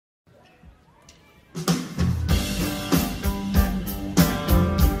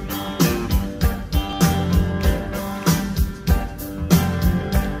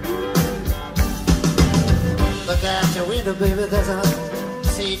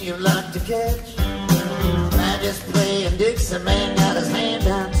you like to catch. I just playing Dixie man, got his hand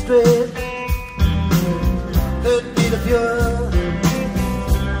down straight. Could be the pure,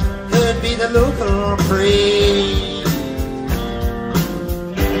 could be the local free.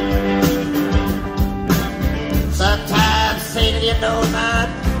 Sometimes Satan, you know, not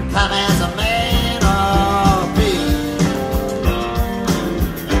come as a man or be.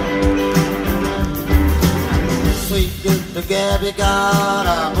 Sweet good to Gabby got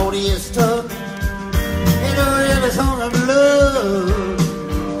a modious tuck. You know, every song of love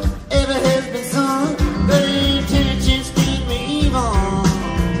ever has been sung. Good intentions keep me evil,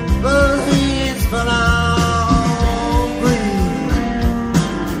 but hands full of greed.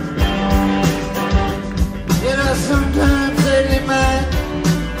 You know, sometimes they might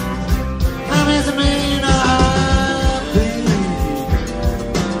come as a man of peace.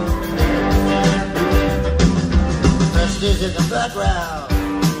 First is in the background,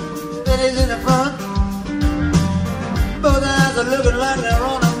 then is in the front. Both eyes are looking like they're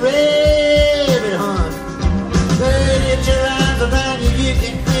on a rabbit hunt. Put your arms around you, you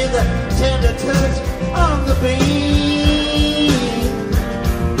can feel the tender touch of the beat.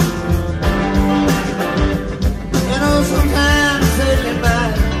 You know, sometimes Satan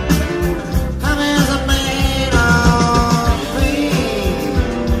might come as a man of peace.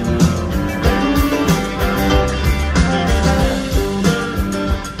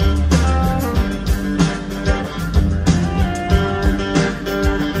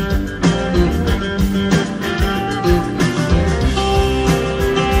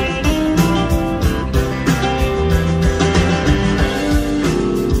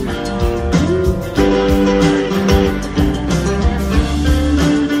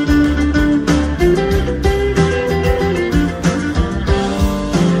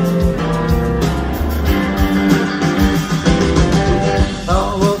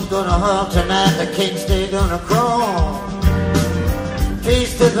 Tonight the king's still gonna crawl.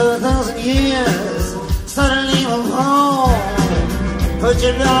 Feasted for 1,000 years, suddenly will fall. Put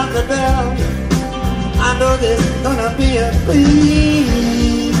your dog the bell, I know there's gonna be a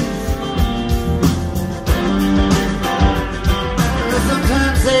peace.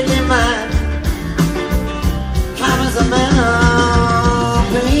 Sometimes they might come as a man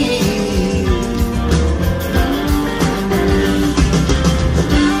of peace.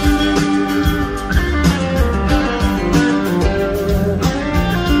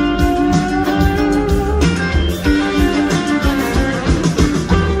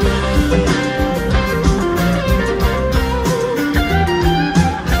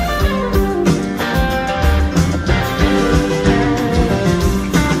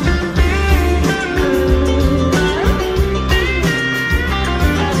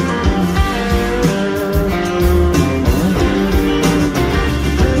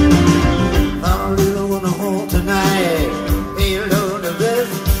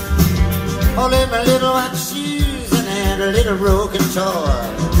 A little broken toy,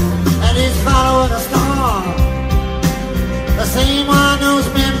 and he's following a star, the same one who's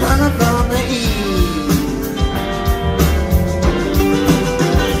been put